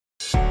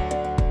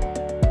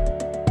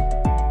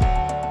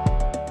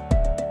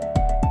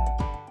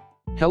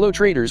Hello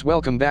traders,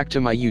 welcome back to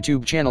my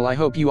YouTube channel. I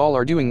hope you all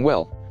are doing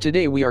well.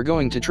 Today we are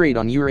going to trade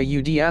on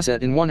EUR/USD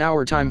asset in 1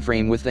 hour time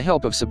frame with the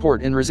help of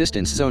support and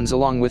resistance zones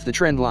along with the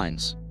trend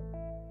lines.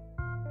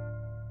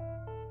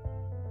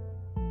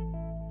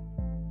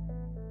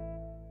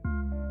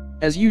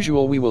 As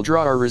usual, we will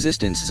draw our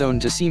resistance zone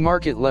to see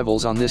market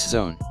levels on this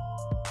zone.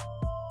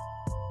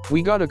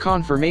 We got a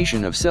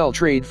confirmation of sell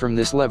trade from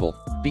this level.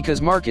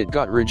 Because market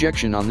got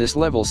rejection on this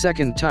level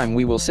second time,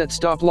 we will set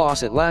stop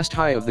loss at last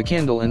high of the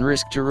candle and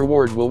risk to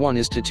reward will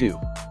 1:2.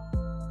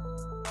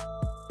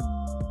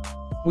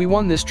 We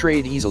won this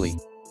trade easily.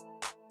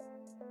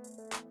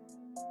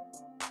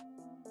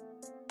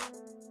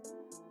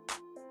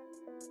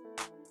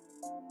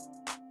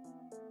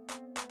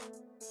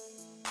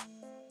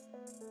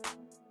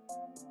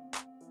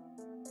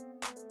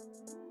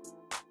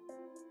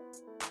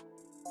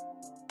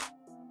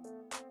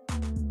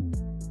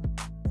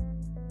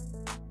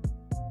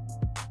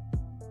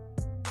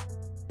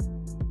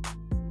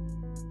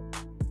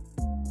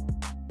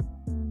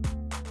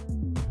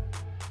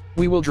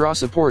 We will draw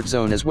support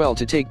zone as well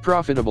to take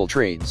profitable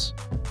trades.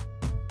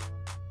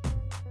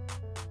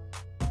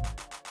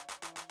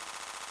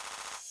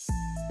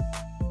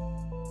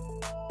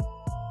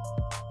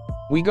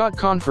 We got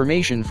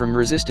confirmation from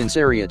resistance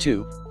area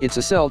 2, it's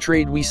a sell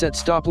trade. We set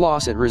stop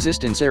loss at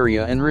resistance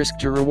area and risk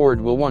to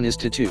reward will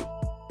 1:2.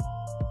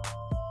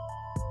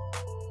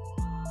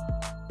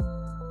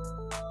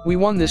 We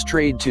won this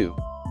trade too.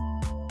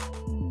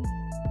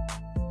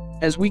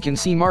 As we can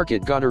see,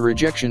 market got a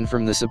rejection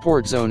from the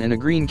support zone and a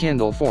green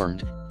candle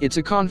formed. It's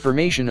a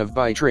confirmation of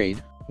buy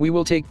trade. We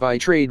will take buy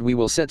trade. We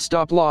will set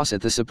stop loss at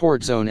the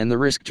support zone and the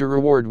risk to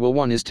reward will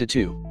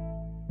 1:2.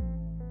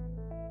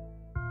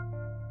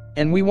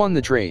 And we won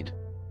the trade.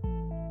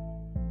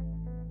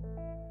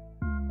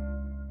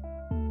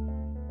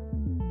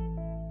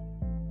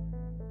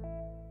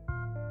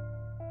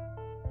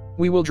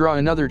 We will draw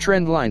another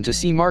trend line to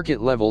see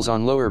market levels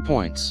on lower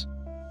points.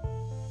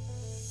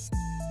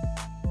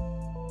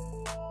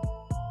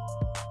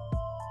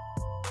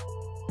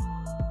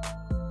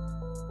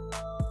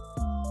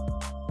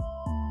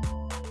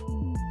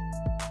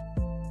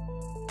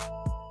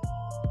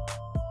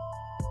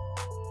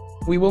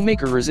 We will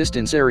make a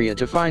resistance area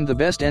to find the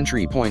best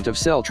entry point of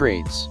sell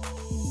trades.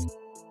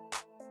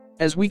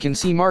 As we can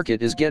see,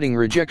 market is getting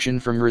rejection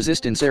from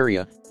resistance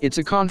area. It's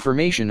a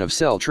confirmation of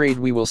sell trade.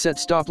 We will set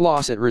stop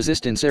loss at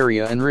resistance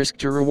area and risk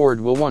to reward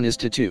will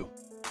 1:2.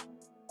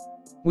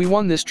 We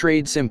won this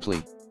trade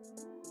simply.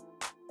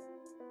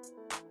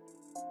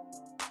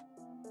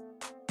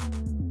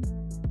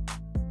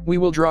 We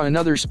will draw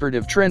another spurt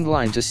of trend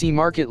line to see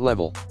market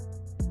level.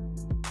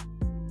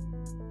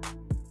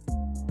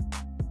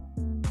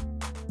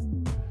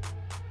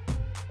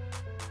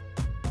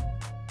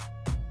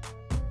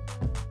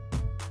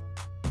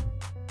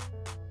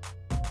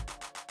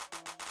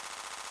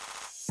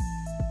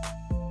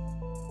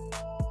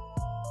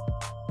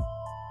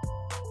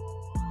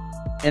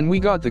 And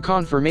we got the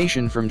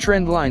confirmation from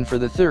trend line for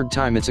the third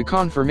time. It's a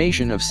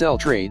confirmation of sell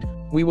trade.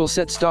 We will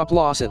set stop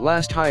loss at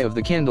last high of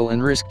the candle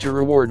and risk to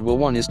reward will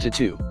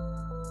 1:2.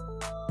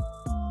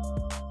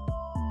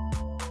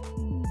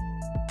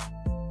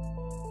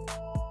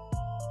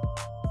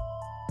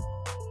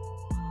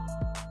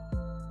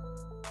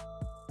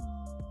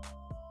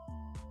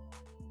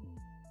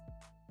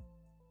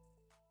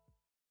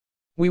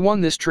 We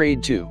won this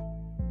trade too.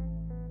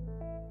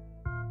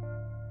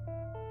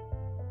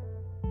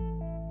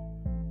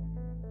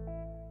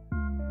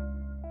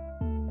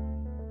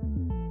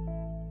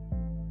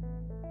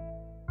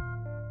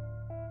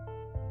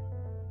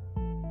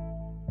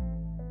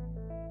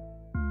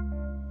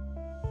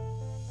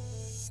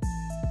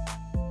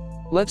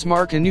 Let's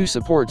mark a new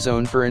support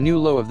zone for a new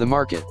low of the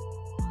market.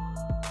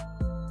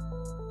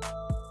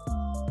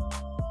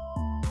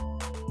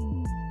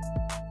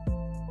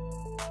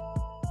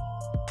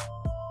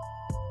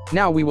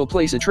 Now we will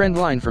place a trend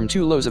line from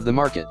two lows of the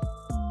market.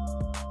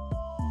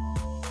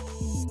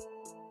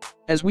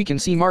 As we can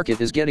see, market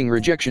is getting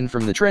rejection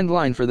from the trend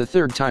line for the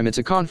third time. It's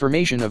a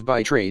confirmation of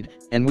buy trade,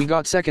 and we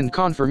got second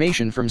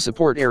confirmation from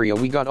support area.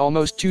 We got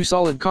almost two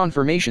solid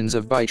confirmations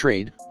of buy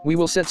trade. We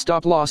will set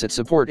stop loss at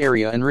support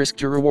area and risk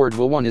to reward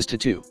will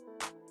 1:2.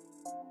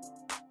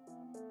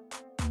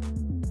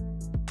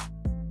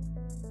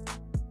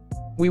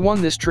 We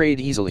won this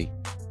trade easily.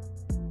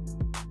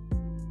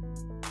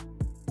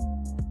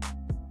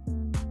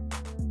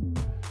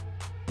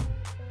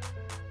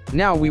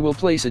 Now we will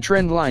place a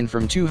trend line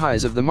from two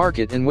highs of the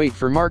market and wait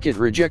for market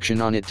rejection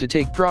on it to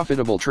take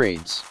profitable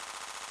trades.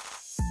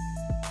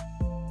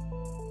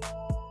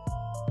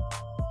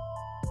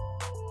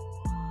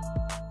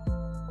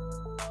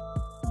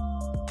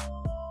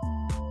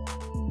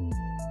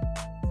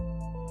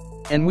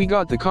 And we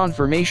got the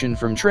confirmation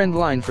from trend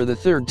line for the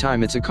third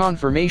time. It's a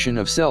confirmation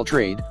of sell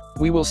trade.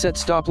 We will set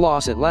stop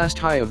loss at last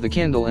high of the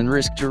candle and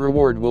risk to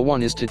reward will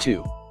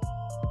 1:2.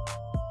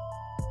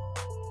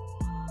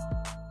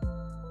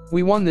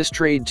 We won this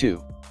trade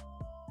too.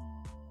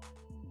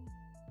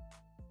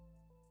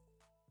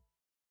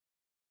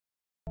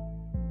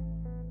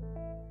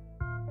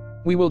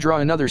 We will draw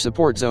another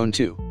support zone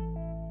too.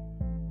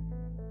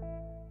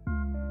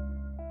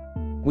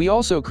 We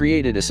also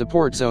created a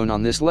support zone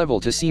on this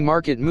level to see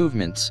market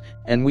movements,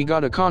 and we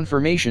got a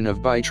confirmation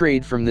of buy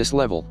trade from this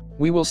level.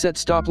 We will set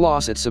stop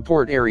loss at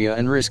support area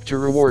and risk to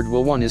reward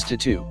will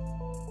 1:2.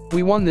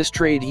 We won this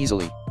trade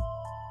easily.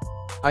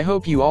 I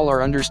hope you all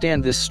are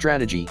understand this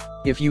strategy.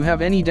 If you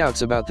have any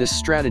doubts about this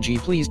strategy,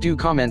 please do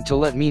comment to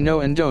let me know,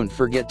 and don't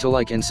forget to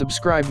like and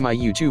subscribe my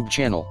YouTube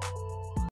channel.